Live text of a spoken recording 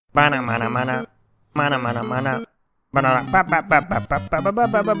Mana mana mana. Mana mana mana.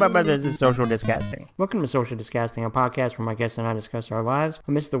 This is Social Disgusting. Welcome to Social Disgusting, a podcast where my guests and I discuss our lives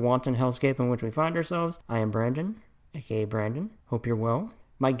amidst the wanton hellscape in which we find ourselves. I am Brandon, aka Brandon. Hope you're well.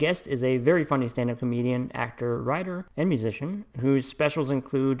 My guest is a very funny stand-up comedian, actor, writer, and musician whose specials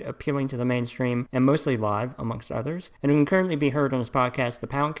include appealing to the mainstream and mostly live, amongst others, and who can currently be heard on his podcast, The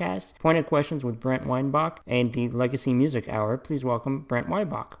Poundcast, Pointed Questions with Brent Weinbach, and the Legacy Music Hour. Please welcome Brent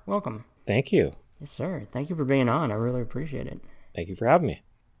Weinbach. Welcome. Thank you. Yes, sir. Thank you for being on. I really appreciate it. Thank you for having me.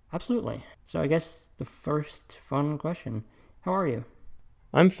 Absolutely. So I guess the first fun question, how are you?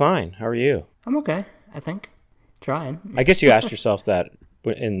 I'm fine. How are you? I'm okay, I think. Trying. I guess you asked yourself that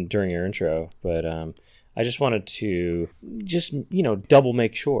during your intro, but I just wanted to double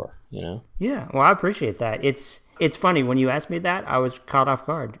make sure, Yeah, well, I appreciate that. It's funny, when you asked me that, I was caught off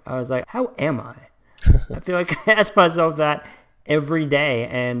guard. I was like, how am I? I feel like I ask myself that every day,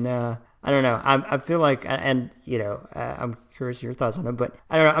 and I don't know. I feel like, and I'm curious your thoughts on it, but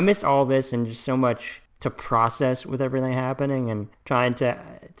I don't know. I missed all this and just so much to process with everything happening and trying to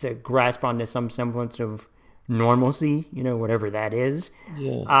grasp onto some semblance of normalcy, whatever that is.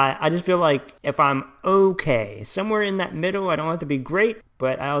 Yeah. I just feel like if I'm okay, somewhere in that middle, I don't have to be great,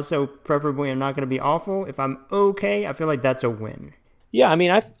 but I also preferably am not going to be awful. If I'm okay, I feel like that's a win. Yeah, I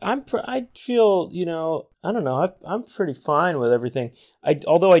mean, I feel, I don't know, I'm pretty fine with everything.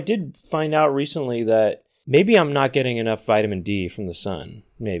 Although I did find out recently that maybe I'm not getting enough vitamin D from the sun,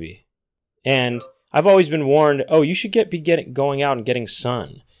 maybe. And I've always been warned, you should going out and getting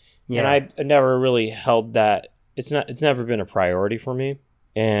sun. Yeah. And I never really held that. It's never been a priority for me.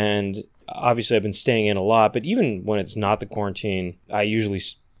 And obviously I've been staying in a lot, but even when it's not the quarantine, I usually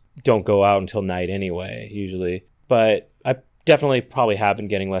don't go out until night anyway, usually. But I definitely probably have been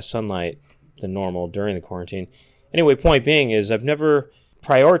getting less sunlight than normal during the quarantine. Anyway, point being is I've never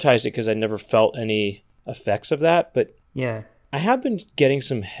prioritized it because I never felt any effects of that. But yeah, I have been getting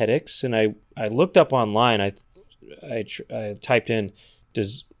some headaches, and I looked up online. I typed in,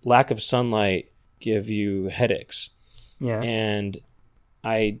 does lack of sunlight give you headaches? Yeah. And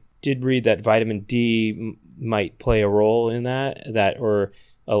I did read that vitamin D might play a role in that or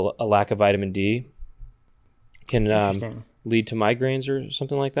a lack of vitamin D can lead to migraines or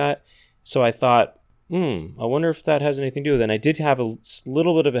something like that. So I thought, I wonder if that has anything to do with it. And I did have a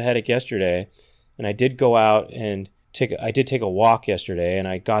little bit of a headache yesterday, and I did go out and take a walk yesterday, and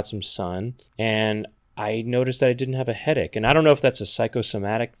I got some sun, and I noticed that I didn't have a headache. And I don't know if that's a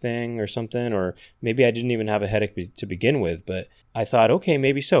psychosomatic thing or something, or maybe I didn't even have a headache to begin with, but I thought, okay,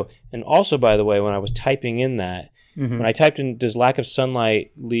 maybe so. And also, by the way, when I was typing in that, when I typed in, does lack of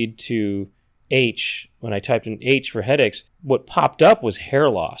sunlight lead to H, when I typed in H for headaches, what popped up was hair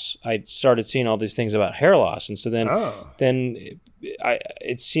loss. I started seeing all these things about hair loss. And so then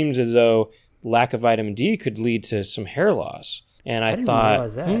it seems as though lack of vitamin D could lead to some hair loss. And I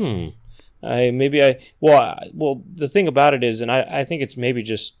thought, well, the thing about it is, and I think it's maybe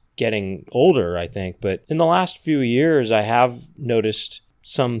just getting older, I think, but in the last few years, I have noticed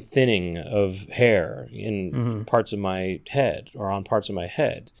some thinning of hair in parts of my head, or on parts of my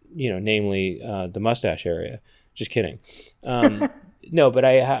head, namely the mustache area. Just kidding. No, but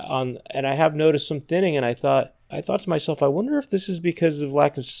I have noticed some thinning, and I thought to myself, I wonder if this is because of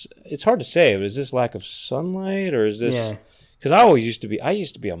it's hard to say, is this lack of sunlight, or is this... Yeah. Because I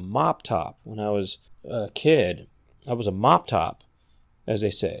used to be a mop top when I was a kid. I was a mop top, as they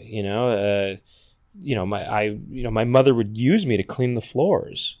say. My mother would use me to clean the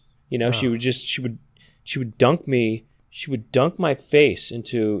floors. She would dunk my face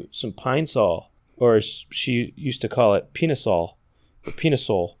into some Pine Sol, or as she used to call it, Pinasol,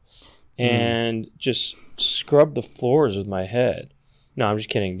 and just scrub the floors with my head. No, I'm just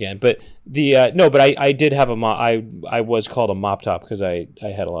kidding again. But I did have I was called a mop top because I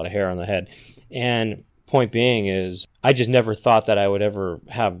had a lot of hair on the head. And point being is, I just never thought that I would ever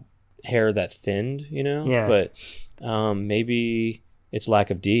have hair that thinned, Yeah. But maybe it's lack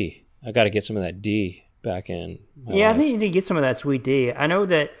of D. I got to get some of that D back in my life. I think you need to get some of that sweet D. I know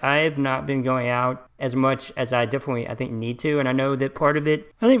that I have not been going out as much as I think need to, and I know that part of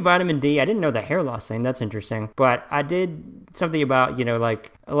it, I think vitamin D, I didn't know the hair loss thing, that's interesting, but I did something about,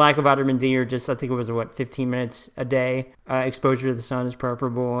 like a lack of vitamin D, or just, I think it was 15 minutes a day, exposure to the sun is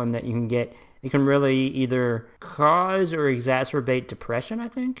preferable, and that it can really either cause or exacerbate depression, I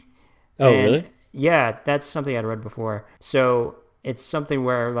think. Really? Yeah, that's something I'd read before. So it's something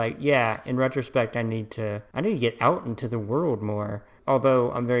where, in retrospect, I need to get out into the world more.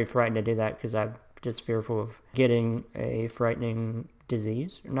 Although I'm very frightened to do that because I'm just fearful of getting a frightening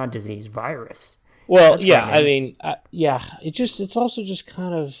virus. Well, yeah, I mean, it's also just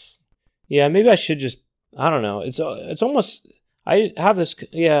kind of, yeah, maybe I should just, I don't know. It's almost, I have this,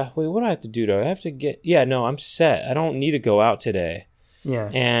 yeah, wait, what do I have to do though? I have to no, I'm set. I don't need to go out today.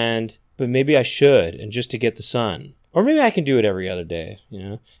 Yeah. But maybe I should, and just to get the sun. Or maybe I can do it every other day,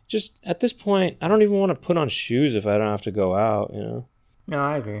 Just at this point, I don't even want to put on shoes if I don't have to go out, No,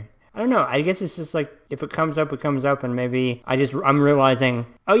 I agree. I don't know. I guess it's just like, if it comes up, it comes up, and maybe I'm realizing,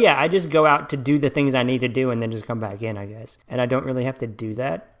 oh yeah, I just go out to do the things I need to do and then just come back in, I guess. And I don't really have to do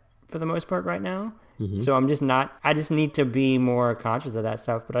that for the most part right now. Mm-hmm. So I just need to be more conscious of that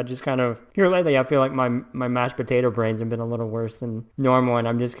stuff. But I just kind of, here lately, I feel like my mashed potato brains have been a little worse than normal, and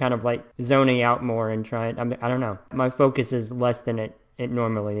I'm just kind of like zoning out more and trying, I don't know. My focus is less than it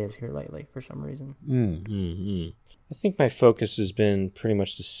normally is here lately for some reason. Mm-hmm. I think my focus has been pretty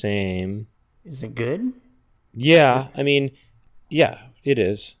much the same. Is it good? Yeah, I mean, yeah, it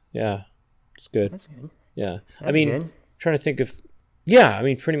is. Yeah, it's good. That's good. Yeah, That's good. Trying to think of, yeah, I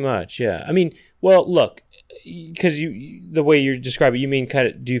mean, pretty much, yeah. I mean, well, look, because the way you describe it, you mean kind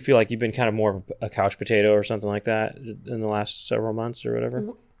of, do you feel like you've been kind of more of a couch potato or something like that in the last several months or whatever?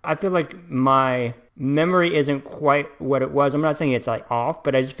 I feel like my memory isn't quite what it was. I'm not saying it's like off,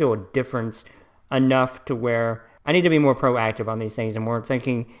 but I just feel a difference enough to where I need to be more proactive on these things and more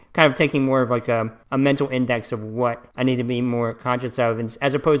thinking, kind of taking more of like a mental index of what I need to be more conscious of, and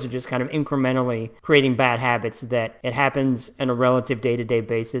as opposed to just kind of incrementally creating bad habits that it happens on a relative day-to-day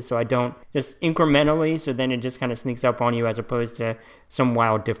basis. So I don't just incrementally, so then it just kind of sneaks up on you as opposed to some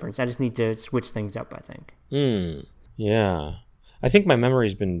wild difference. I just need to switch things up, I think. Yeah. I think my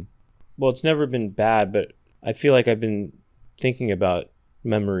memory's been, well, it's never been bad, but I feel like I've been thinking about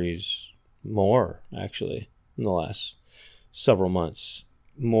memories more, actually, in the last several months.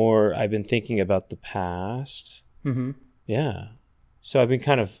 More, I've been thinking about the past. Mm-hmm. Yeah. So I've been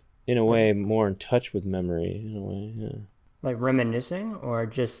kind of, in a way, more in touch with memory, in a way, yeah. Like reminiscing, or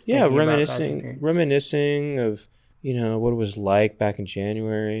just reminiscing of, what it was like back in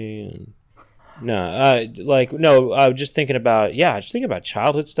January, and just thinking about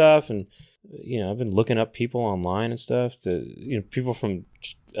childhood stuff, and I've been looking up people online and stuff, people from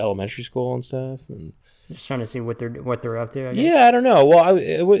elementary school and stuff, and just trying to see what they're up to, I guess. Yeah, I don't know. Well,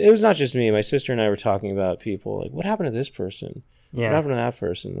 it was not just me. My sister and I were talking about people, like, what happened to this person? Yeah. What happened to that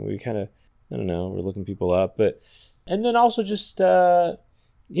person? And we kind of, I don't know, we're looking people up. And then also just, I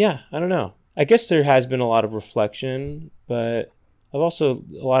don't know. I guess there has been a lot of reflection, but I've also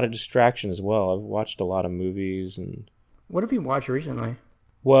a lot of distraction as well. I've watched a lot of movies. And what have you watched recently?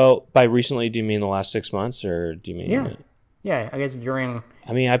 Well, by recently, do you mean the last 6 months, or do you mean... Yeah. Yeah, I guess during...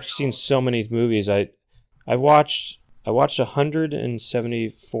 I mean, I've seen so many movies. I watched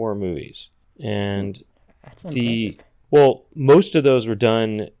 174 movies, and that's impressive. Most of those were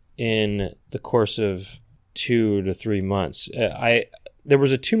done in the course of 2 to 3 months. There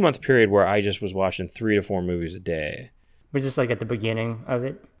was a 2-month period where I just was watching 3 to 4 movies a day. Was this like at the beginning of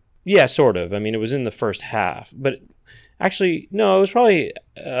it? Yeah, sort of. I mean, it was in the first half, but actually, no, it was probably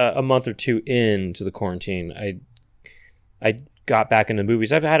a month or two into the quarantine. I got back into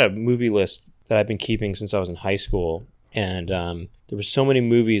movies. I've had a movie list that I've been keeping since I was in high school, and there were so many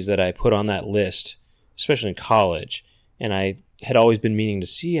movies that I put on that list, especially in college, and I had always been meaning to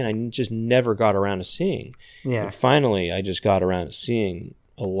see, and I just never got around to seeing. Yeah. And finally, I just got around to seeing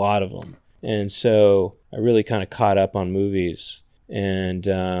a lot of them, and so I really kind of caught up on movies. And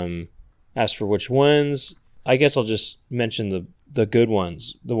as for which ones, I guess I'll just mention the good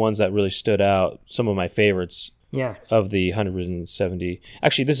ones, the ones that really stood out, some of my favorites. Yeah. Of the 170.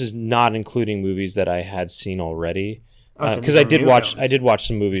 Actually, this is not including movies that I had seen already, because I did watch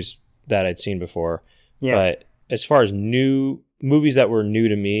some movies that I'd seen before. Yeah. But as far as new movies that were new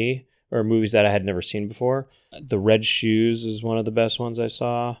to me, or movies that I had never seen before, The Red Shoes is one of the best ones I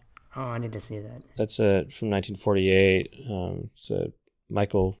saw. Oh, I need to see that. That's from 1948. It's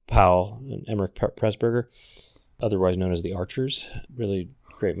Michael Powell and Emmerich Pressburger, otherwise known as The Archers. Really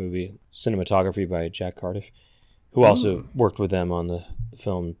great movie. Cinematography by Jack Cardiff, who also worked with them on the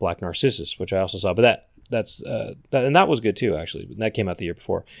film Black Narcissus, which I also saw. But that was good too, actually. That came out the year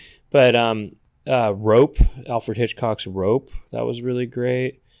before. But Rope, Alfred Hitchcock's Rope, that was really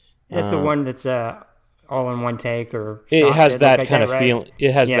great. That's the one that's all in one take, or it has that kind of feeling.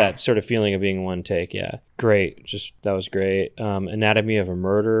 It has that sort of feeling of being one take. Yeah, great. That was great. Anatomy of a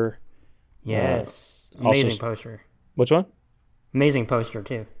Murder. Yes, amazing poster. Which one? Amazing poster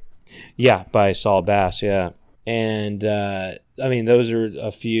too. Yeah, by Saul Bass. Yeah, and I mean, those are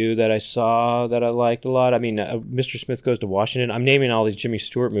a few that I saw that I liked a lot. I mean, Mr. Smith Goes to Washington. I'm naming all these Jimmy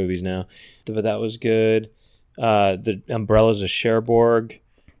Stewart movies now, but that was good. The Umbrellas of Cherbourg.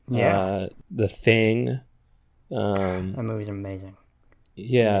 The Thing. That movie's amazing.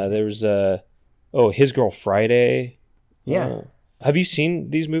 Yeah, there was His Girl Friday. Yeah. Have you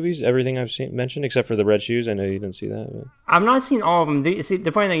seen these movies? Everything I've mentioned, except for The Red Shoes. I know you didn't see that. But... I've not seen all of them.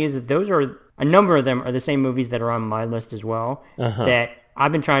 The funny thing is that a number of them are the same movies that are on my list as well. That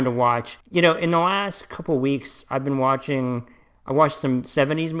I've been trying to watch. In the last couple of weeks, I watched some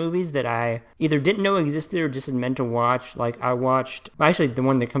 70s movies that I either didn't know existed or just had meant to watch. Like actually the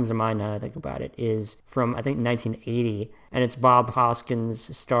one that comes to mind now that I think about it is from, I think, 1980, and it's Bob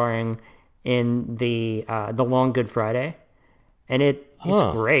Hoskins starring in the Long Good Friday. And it's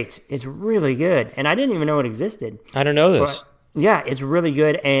great. It's really good. And I didn't even know it existed. I don't know this. But, yeah, it's really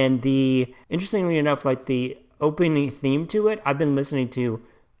good. And interestingly enough, like the opening theme to it, I've been listening to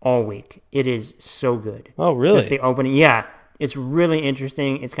all week. It is so good. Oh, really? Just the opening. Yeah. It's really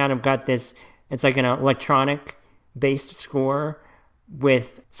interesting. It's kind of got this, it's like an electronic-based score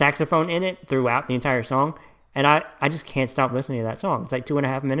with saxophone in it throughout the entire song. And I just can't stop listening to that song. It's like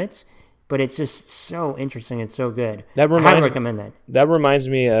 2.5 minutes. But it's just so interesting and so good. I highly recommend that. That reminds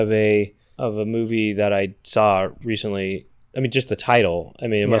me of a movie that I saw recently. I mean, just the title. I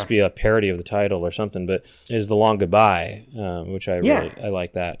mean, it must be a parody of the title or something. But is The Long Goodbye, which I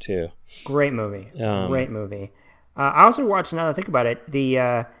like that too. Great movie. Great movie. I also watched, now that I think about it, the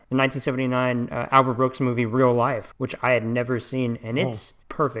 1979 Albert Brooks movie Real Life, which I had never seen, and it's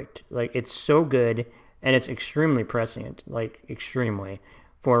perfect. Like, it's so good, and it's extremely prescient. Like, extremely.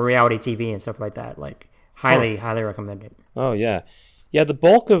 For reality TV and stuff like that. Like, highly recommend it. Oh, yeah. Yeah, the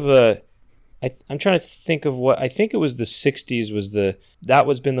bulk of I'm trying to think of what, I think it was the 60s that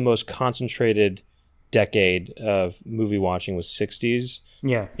was been the most concentrated decade of movie watching was 60s.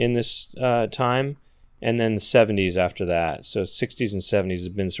 Yeah. In this time. And then the 70s after that. So 60s and 70s has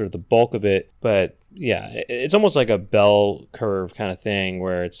been sort of the bulk of it. But yeah, it's almost like a bell curve kind of thing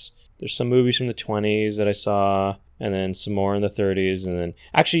where there's some movies from the 20s that I saw, and then some more in the 30s, and then...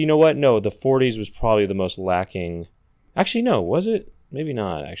 Actually, you know what? No, the 40s was probably the most lacking. Actually, no, was it? Maybe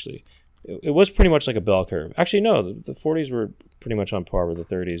not, actually. It was pretty much like a bell curve. Actually, no, the 40s were pretty much on par with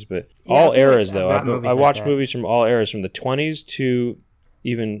the 30s, but all eras, though. I watched movies from all eras, from the 20s to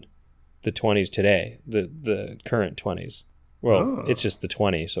even the 20s today, the current 20s. Well, it's just the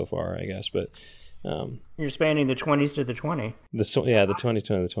 20 so far, I guess, but... You're spanning the 20s to the 20. The 20s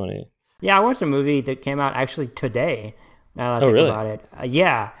to the 20. Yeah, I watched a movie that came out actually today, now that I think about it.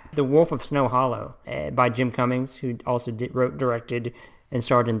 The Wolf of Snow Hollow by Jim Cummings, who also wrote, directed, and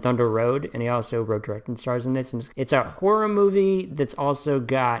starred in Thunder Road, and he also wrote, directed, and stars in this. And it's a horror movie that's also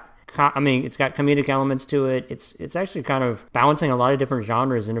got... it's got comedic elements to it. It's actually kind of balancing a lot of different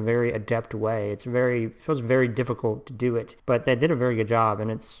genres in a very adept way. It feels very difficult to do it, but they did a very good job, and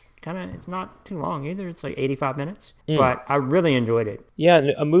it's not too long either. It's like 85 minutes, but I really enjoyed it.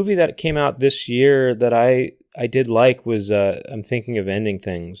 Yeah, a movie that came out this year that I did like was I'm Thinking of Ending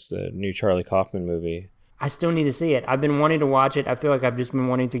Things, the new Charlie Kaufman movie. I still need to see it. I've been wanting to watch it. I feel like I've just been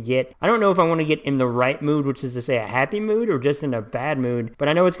wanting to I don't know if I want to get in the right mood, which is to say a happy mood, or just in a bad mood, but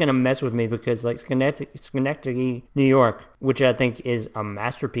I know it's going to mess with me because like Schenectady, New York, which I think is a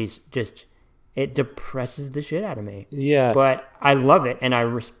masterpiece, it depresses the shit out of me. Yeah. But I love it, and I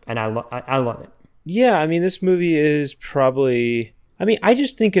love it. Yeah, I mean, this movie is probably... I mean, I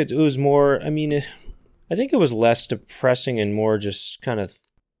just think it was more... I mean, I think it was less depressing and more just kind of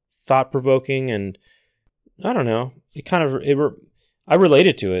thought-provoking, and I don't know. I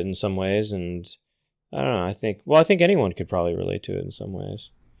related to it in some ways, and I don't know. I think anyone could probably relate to it in some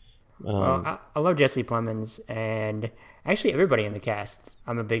ways. Well, I love Jesse Plemons, and actually everybody in the cast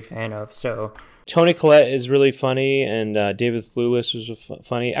I'm a big fan of. So Toni Collette is really funny, and David Thewlis was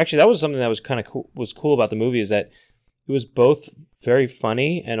funny. Actually, that was something that was kind of cool about the movie, is that it was both very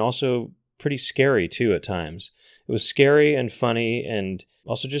funny and also pretty scary too at times. It was scary and funny and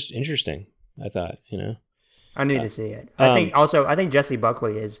also just interesting, I thought, I need to see it. I think Jessie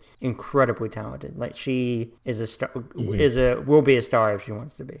Buckley is incredibly talented. Like, she is a star, will be a star if she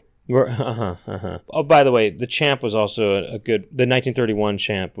wants to be. Oh, by the way, the Champ was also a good. The 1931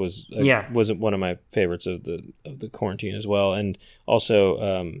 Champ was one of my favorites of the quarantine as well. And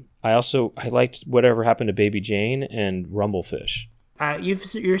also, I liked Whatever Happened to Baby Jane and Rumblefish.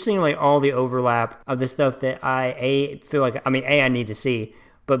 You're seeing like all the overlap of the stuff that I feel like. I mean, I need to see,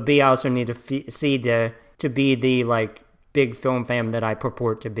 but B, I also need to see to be the like big film fan that I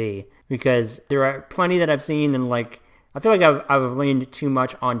purport to be, because there are plenty that I've seen, and like I feel like I've leaned too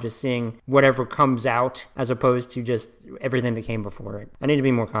much on just seeing whatever comes out as opposed to just everything that came before it. I need to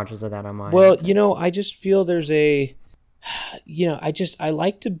be more conscious of that on my end. Well, I just feel there's I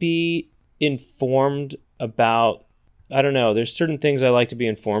like to be informed about I don't know. There's certain things I like to be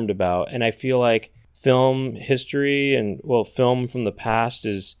informed about, and I feel like film history and film from the past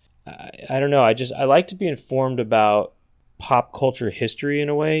is, I don't know. I like to be informed about pop culture history in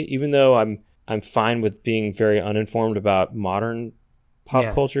a way, even though I'm fine with being very uninformed about modern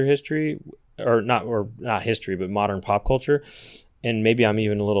pop culture history, or not history, but modern pop culture. And maybe I'm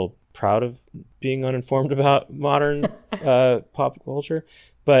even a little proud of being uninformed about modern pop culture,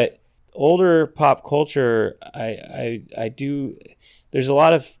 but older pop culture, I do. There's a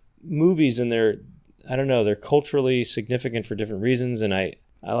lot of movies and I don't know, they're culturally significant for different reasons, and I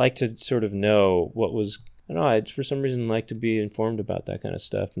like to sort of know what was. I don't know. I for some reason like to be informed about that kind of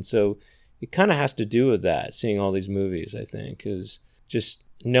stuff, and so it kind of has to do with that. Seeing all these movies, I think, is just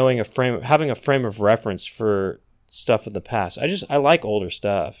knowing having a frame of reference for stuff in the past. I like older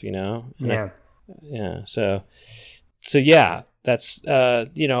stuff, you know. And So yeah, that's and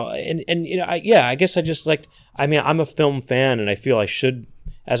you know, I guess I just like. I mean, I'm a film fan, and I feel I should,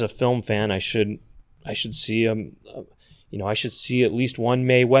 as a film fan, I should see I should see at least one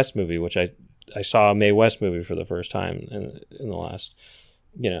Mae West movie, which I saw a Mae West movie for the first time in the last,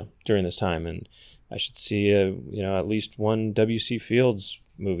 during this time, and I should see at least one W.C. Fields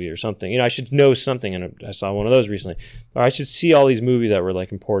movie or something. I should know something, and I saw one of those recently. Or I should see all these movies that were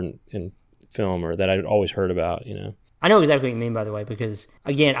like important in film or that I'd always heard about. I know exactly what you mean, by the way, because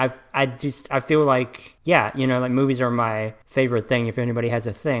again, I feel like, like movies are my favorite thing. If anybody has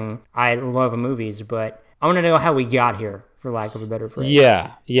a thing, I love movies, but I want to know how we got here, for lack of a better phrase.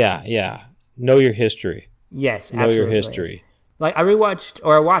 Yeah. Know your history. Yes, know absolutely. Your history. Like I watched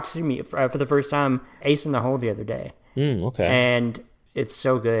for the first time Ace in the Hole the other day. Okay. And it's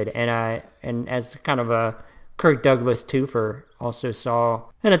so good, and as kind of a Kirk Douglas twofer, also saw,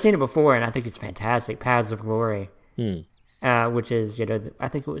 and I'd seen it before, and I think it's fantastic. Paths of Glory. Which is, I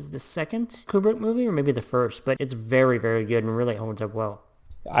think it was the second Kubrick movie or maybe the first, but it's very, very good and really holds up well.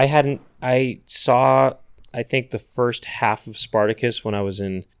 I saw, I think, the first half of Spartacus when I was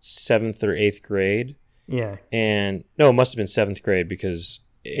in 7th or 8th grade. Yeah. And no, it must have been 7th grade because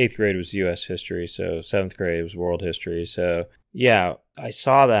 8th grade was U.S. history, so 7th grade was world history. So yeah, I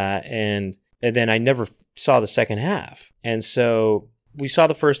saw that, and then I never saw the second half. And so we saw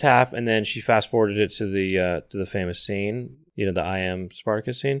the first half, and then she fast forwarded it to the famous scene, the I Am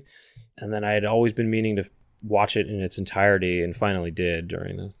Spartacus scene. And then I had always been meaning to watch it in its entirety, and finally did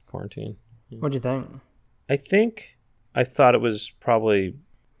during the quarantine. What'd you think? I thought it was probably,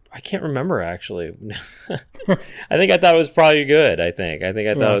 I can't remember actually. I thought it was probably good. I thought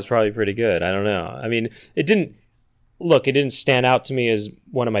it was probably pretty good. I don't know. I mean, it didn't stand out to me as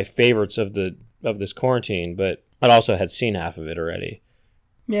one of my favorites of this quarantine, but I'd also had seen half of it already.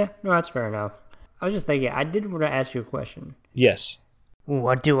 Yeah, no, that's fair enough. I was just thinking, I did want to ask you a question. Yes.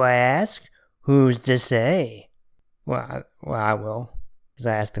 What do I ask? Who's to say? Well, I will, because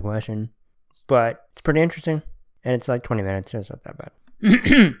I asked the question. But it's pretty interesting, and it's like 20 minutes, so it's not that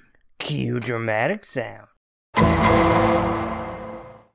bad. Cue dramatic sound.